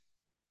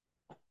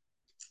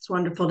It's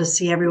wonderful to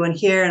see everyone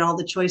here and all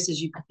the choices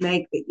you could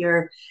make, that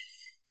you're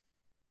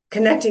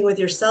connecting with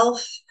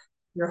yourself,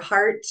 your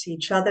heart,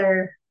 each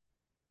other.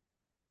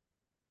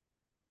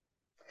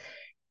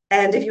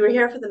 And if you were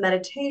here for the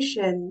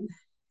meditation,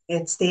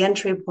 it's the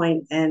entry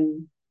point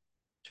in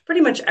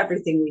pretty much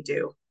everything we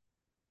do.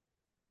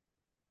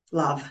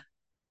 Love.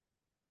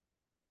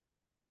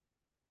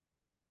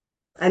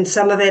 And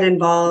some of it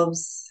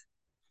involves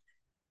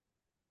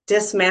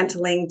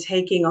dismantling,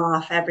 taking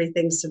off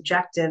everything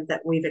subjective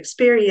that we've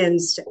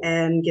experienced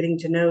and getting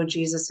to know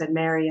Jesus and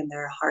Mary in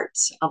their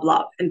hearts of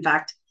love. In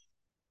fact,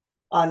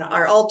 on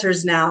our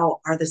altars now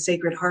are the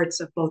sacred hearts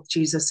of both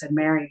Jesus and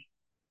Mary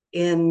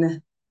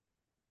in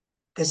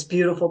this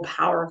beautiful,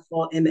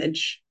 powerful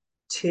image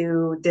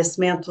to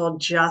dismantle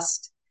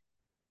just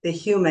the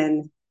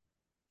human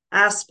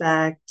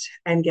aspect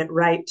and get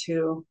right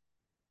to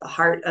the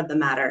heart of the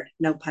matter,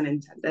 no pun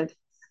intended.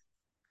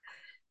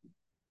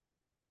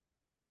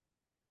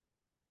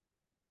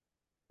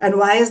 And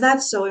why is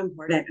that so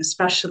important?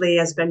 Especially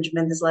as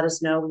Benjamin has let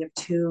us know, we have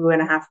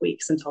 2.5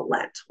 weeks until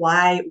Lent.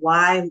 Why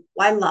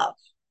love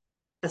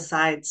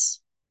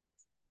besides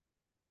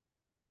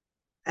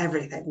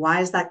everything? Why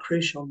is that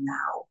crucial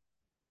now?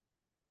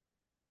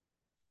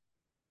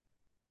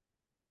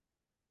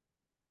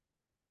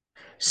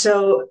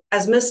 So,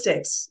 as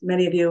mystics,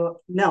 many of you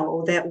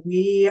know that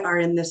we are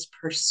in this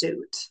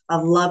pursuit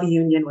of love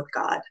union with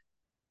God,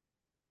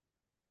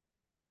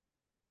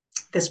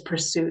 this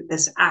pursuit,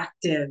 this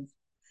active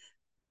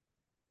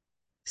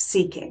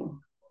seeking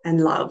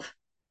and love.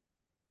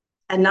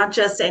 And not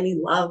just any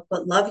love,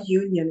 but love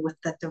union with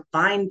the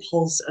divine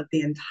pulse of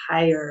the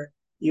entire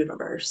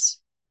universe.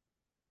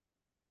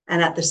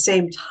 And at the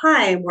same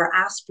time, we're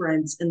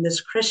aspirants in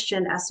this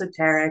Christian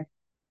esoteric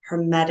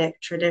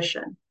hermetic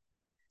tradition.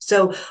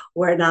 So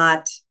we're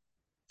not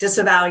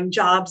disavowing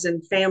jobs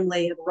and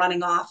family and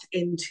running off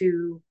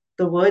into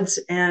the woods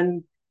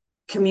and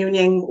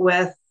communing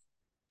with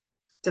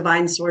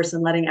divine source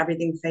and letting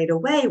everything fade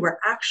away. We're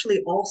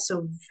actually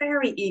also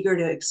very eager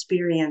to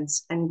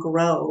experience and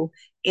grow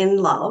in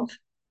love,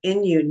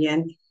 in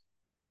union,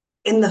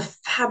 in the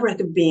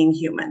fabric of being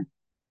human.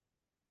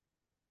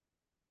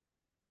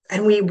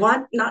 And we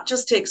want not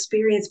just to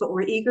experience, but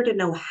we're eager to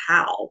know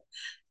how,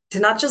 to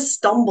not just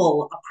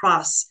stumble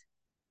across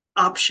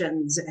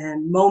options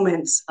and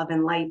moments of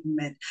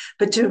enlightenment,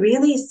 but to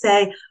really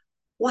say,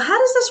 well, how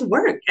does this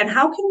work? And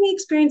how can we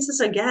experience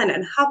this again?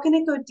 And how can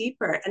it go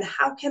deeper? And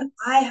how can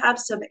I have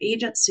some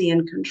agency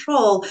and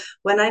control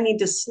when I need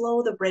to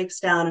slow the brakes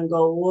down and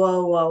go,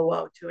 whoa, whoa,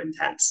 whoa, too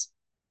intense?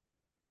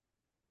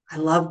 I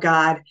love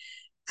God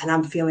and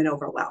I'm feeling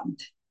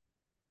overwhelmed.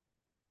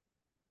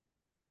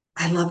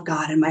 I love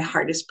God and my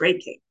heart is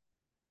breaking.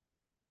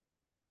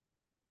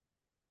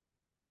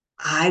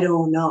 I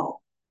don't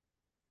know.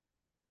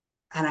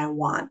 And I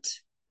want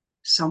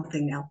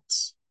something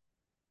else.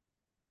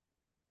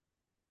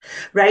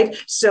 Right?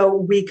 So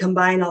we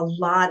combine a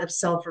lot of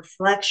self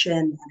reflection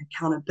and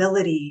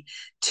accountability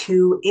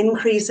to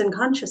increase in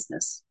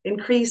consciousness,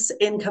 increase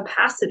in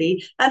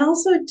capacity, and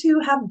also to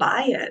have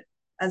buy in.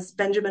 As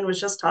Benjamin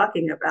was just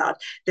talking about,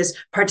 this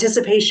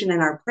participation in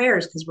our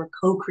prayers, because we're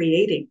co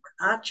creating.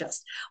 We're not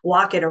just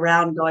walking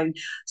around going,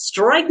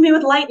 strike me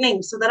with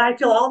lightning so that I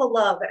feel all the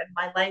love and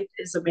my life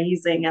is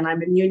amazing and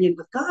I'm in union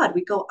with God.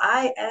 We go,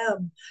 I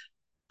am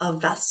a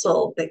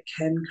vessel that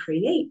can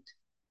create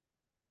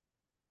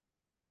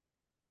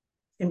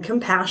in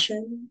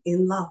compassion,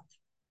 in love.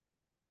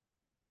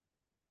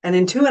 And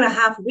in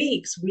 2.5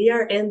 weeks, we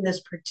are in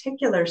this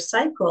particular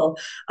cycle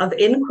of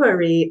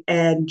inquiry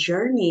and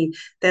journey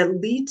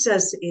that leads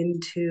us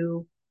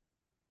into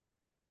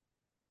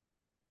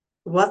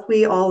what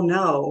we all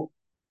know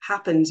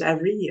happens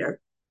every year: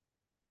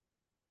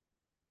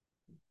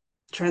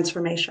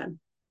 transformation.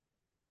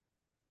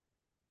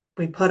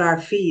 We put our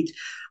feet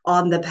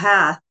on the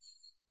path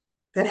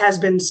that has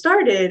been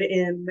started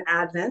in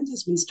Advent,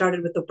 has been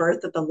started with the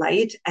birth of the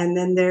light. And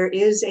then there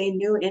is a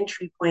new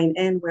entry point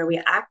in where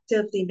we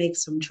actively make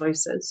some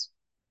choices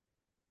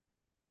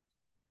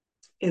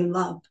in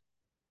love.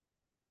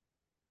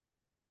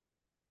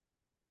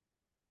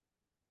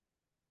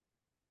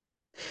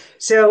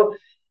 So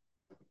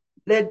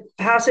the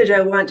passage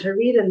I want to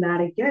read in that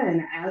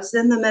again, as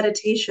in the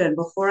meditation,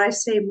 before I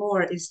say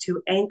more, is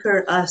to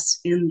anchor us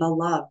in the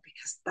love,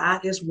 because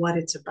that is what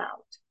it's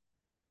about.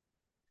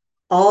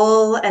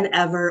 All and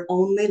ever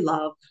only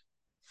love,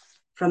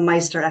 from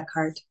Meister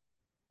Eckhart.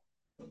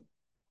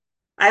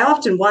 I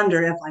often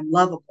wonder if I'm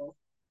lovable,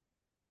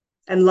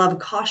 and love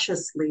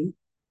cautiously,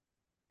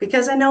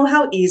 because I know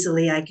how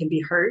easily I can be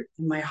hurt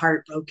and my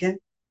heart broken.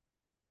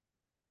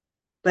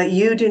 But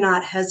you do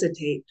not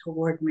hesitate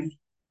toward me,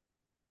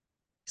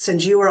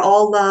 since you are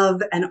all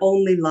love and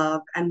only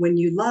love. And when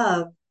you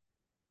love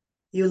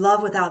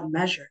without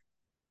measure.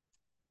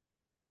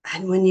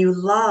 And when you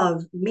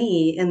love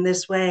me in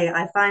this way,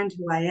 I find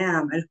who I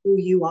am and who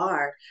you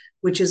are,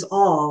 which is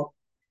all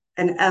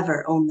and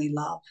ever only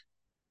love.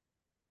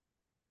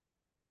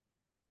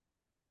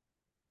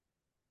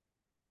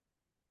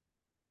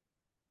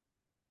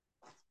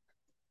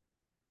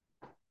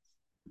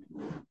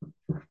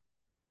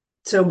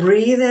 So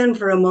breathe in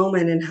for a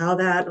moment and how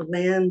that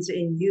lands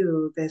in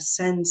you, this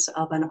sense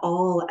of an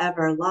all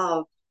ever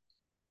love.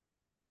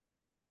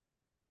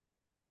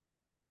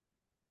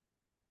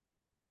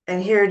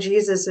 And hear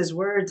Jesus's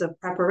words of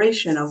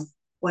preparation of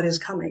what is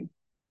coming.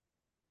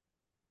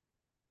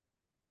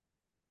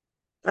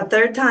 A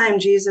third time,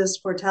 Jesus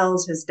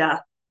foretells his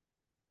death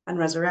and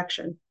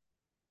resurrection.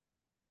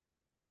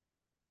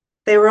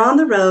 They were on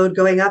the road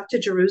going up to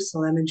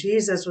Jerusalem, and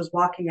Jesus was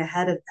walking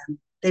ahead of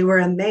them. They were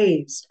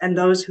amazed, and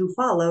those who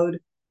followed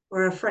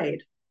were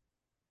afraid.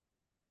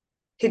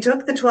 He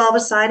took the 12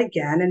 aside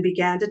again and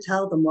began to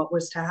tell them what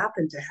was to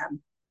happen to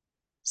him,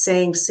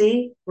 saying,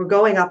 "See, we're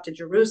going up to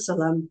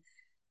Jerusalem,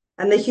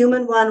 and the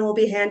human one will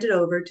be handed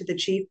over to the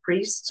chief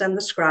priests and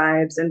the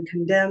scribes and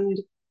condemned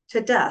to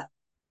death,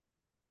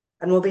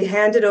 and will be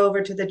handed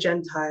over to the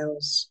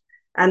Gentiles.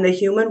 And the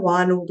human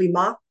one will be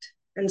mocked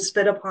and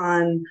spit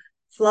upon,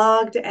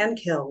 flogged and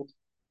killed.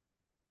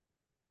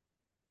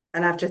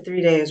 And after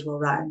 3 days will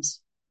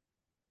rise."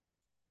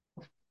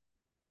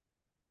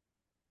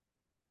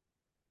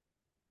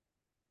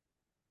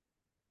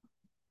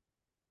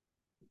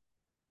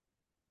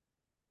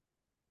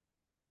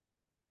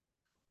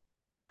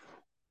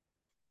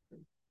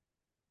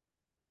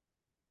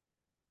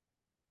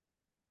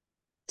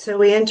 So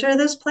we enter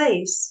this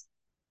place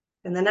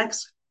in the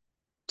next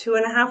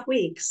 2.5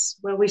 weeks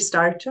where we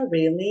start to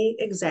really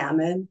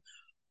examine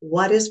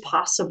what is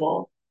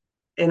possible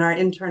in our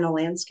internal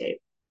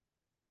landscape.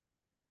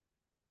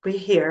 We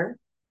hear,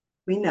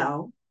 we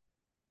know.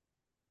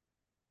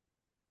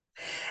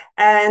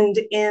 And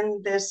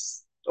in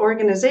this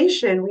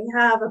organization, we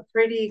have a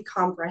pretty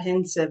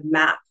comprehensive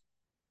map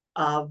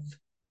of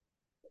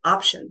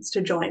options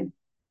to join.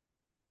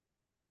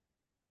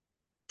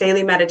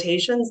 Daily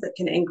meditations that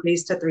can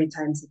increase to 3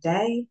 times a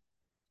day,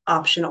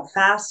 optional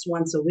fasts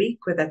once a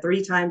week with a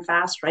 3-time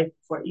fast right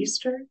before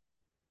Easter,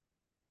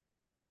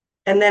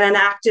 and then an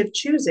active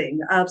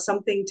choosing of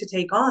something to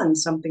take on,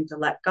 something to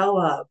let go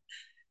of.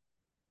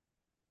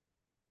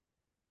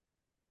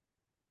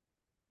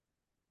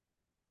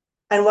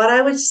 And what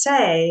I would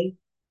say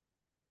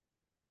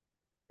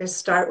is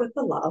start with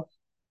the love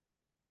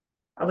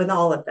with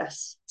all of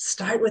this.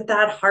 Start with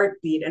that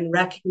heartbeat and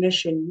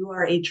recognition you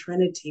are a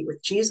trinity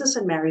with Jesus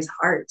and Mary's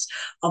hearts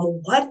of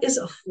what is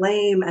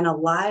aflame and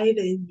alive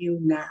in you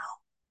now.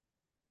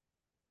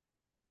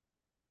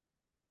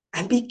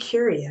 And be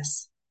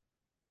curious.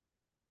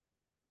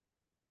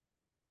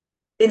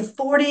 In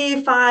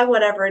 45,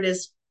 whatever it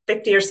is,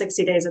 50 or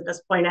 60 days at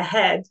this point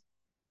ahead,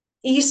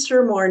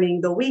 Easter morning,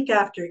 the week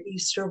after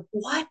Easter,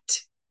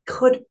 what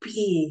could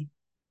be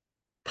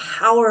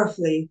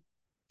powerfully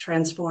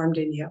transformed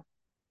in you?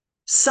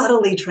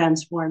 Subtly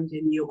transformed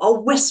in you, a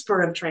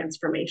whisper of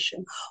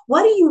transformation.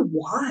 What do you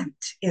want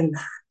in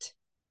that?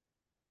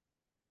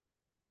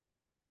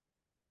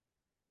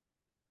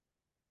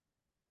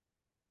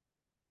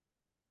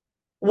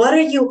 What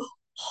are you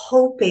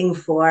hoping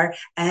for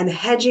and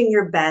hedging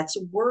your bets,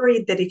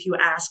 worried that if you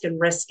ask and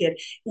risk it,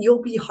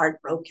 you'll be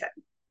heartbroken?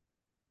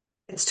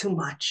 It's too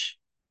much.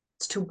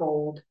 It's too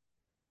bold.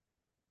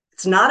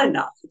 It's not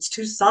enough. It's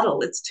too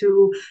subtle. It's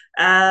too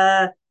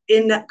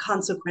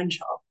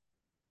inconsequential.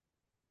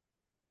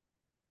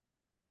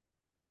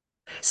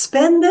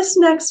 Spend this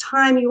next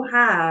time you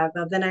have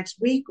of the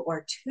next week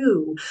or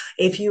two.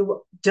 If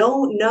you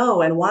don't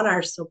know and want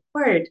our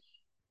support,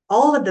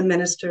 all of the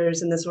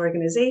ministers in this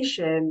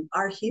organization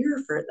are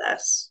here for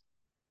this.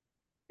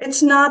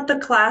 It's not the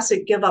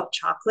classic give up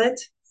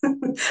chocolate,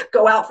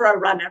 go out for a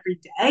run every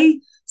day,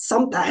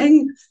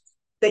 something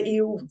that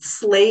you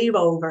slave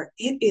over.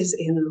 It is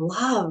in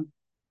love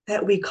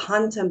that we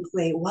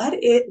contemplate what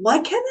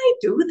can I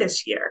do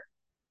this year?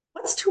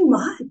 What's too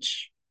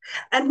much?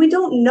 And we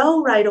don't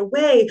know right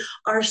away.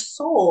 Our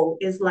soul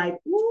is like,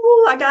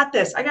 ooh, I got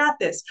this. I got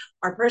this.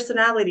 Our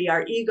personality,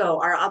 our ego,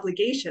 our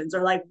obligations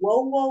are like,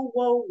 whoa, whoa,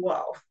 whoa,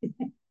 whoa.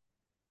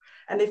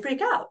 And they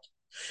freak out.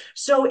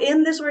 So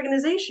in this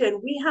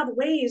organization, we have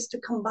ways to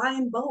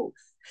combine both,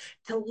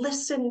 to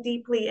listen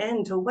deeply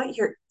into what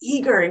you're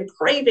eager and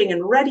craving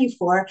and ready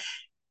for,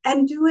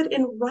 and do it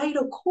in right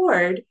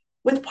accord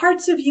with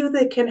parts of you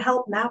that can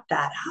help map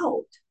that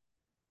out.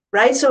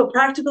 Right? So a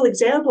practical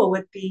example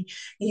would be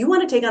you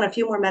want to take on a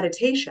few more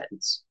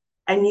meditations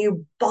and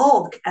you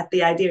balk at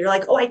the idea. You're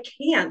like, oh, I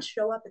can't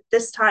show up at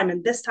this time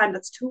and this time.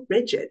 That's too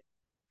rigid.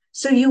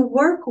 So you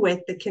work with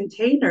the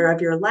container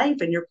of your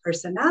life and your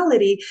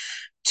personality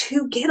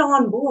to get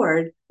on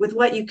board with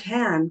what you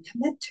can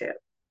commit to.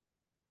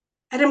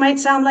 And it might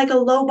sound like a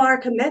low bar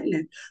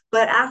commitment,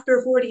 but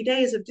after 40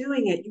 days of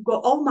doing it, you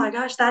go, oh my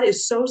gosh, that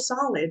is so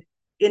solid.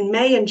 In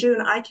May and June,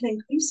 I can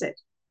increase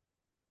it,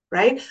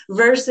 right?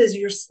 Versus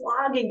you're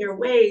slogging your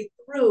way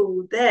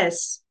through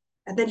this,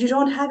 and then you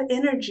don't have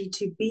energy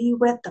to be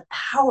with the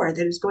power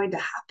that is going to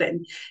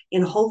happen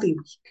in Holy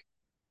Week.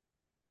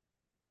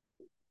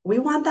 We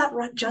want that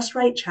just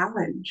right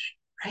challenge,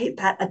 right?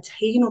 That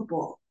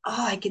attainable,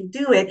 oh, I can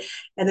do it.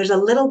 And there's a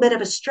little bit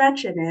of a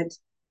stretch in it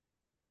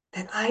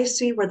that I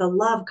see where the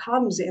love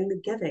comes in the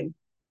giving.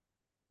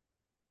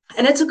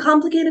 And it's a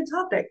complicated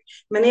topic.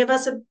 Many of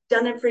us have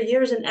done it for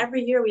years, and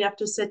every year we have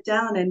to sit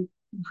down and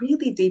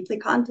really deeply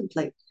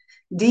contemplate,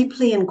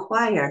 deeply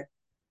inquire,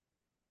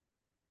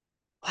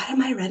 what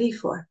am I ready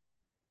for?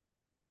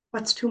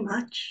 What's too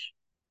much?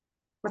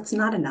 What's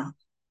not enough?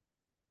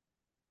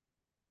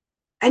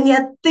 And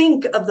yet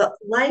think of the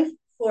life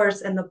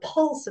force and the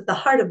pulse of the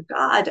heart of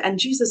God and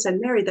Jesus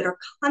and Mary that are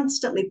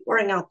constantly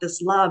pouring out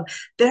this love.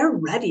 They're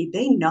ready,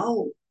 they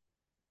know.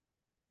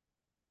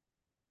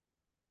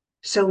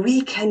 So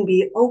we can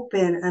be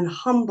open and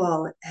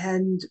humble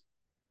and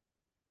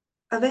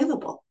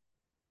available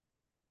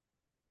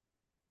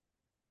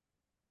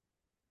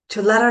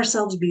to let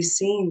ourselves be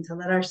seen, to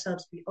let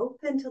ourselves be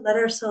open, to let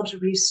ourselves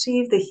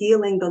receive the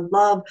healing, the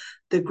love,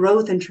 the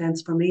growth and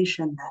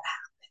transformation that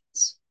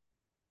happens.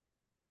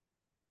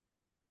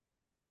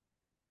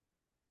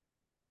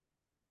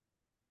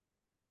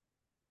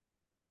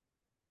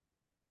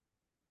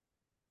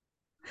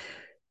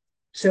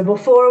 So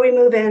before we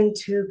move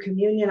into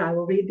communion, I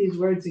will read these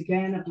words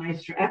again of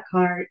Meister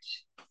Eckhart.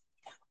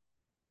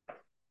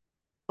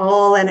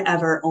 All and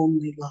ever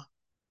only love.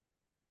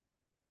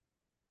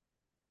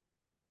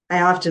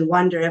 I often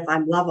wonder if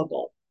I'm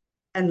lovable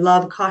and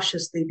love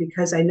cautiously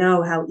because I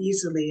know how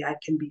easily I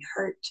can be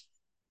hurt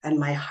and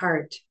my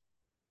heart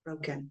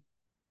broken.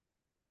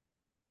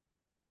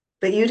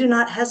 But you do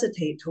not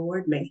hesitate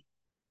toward me,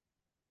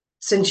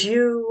 since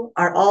you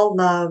are all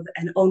love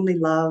and only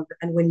love.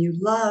 And when you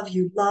love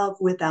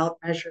without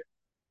measure.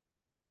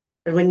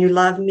 And when you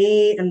love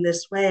me in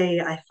this way,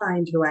 I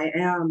find who I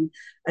am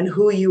and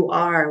who you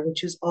are,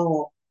 which is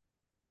all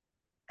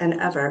and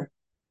ever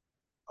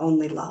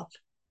only love.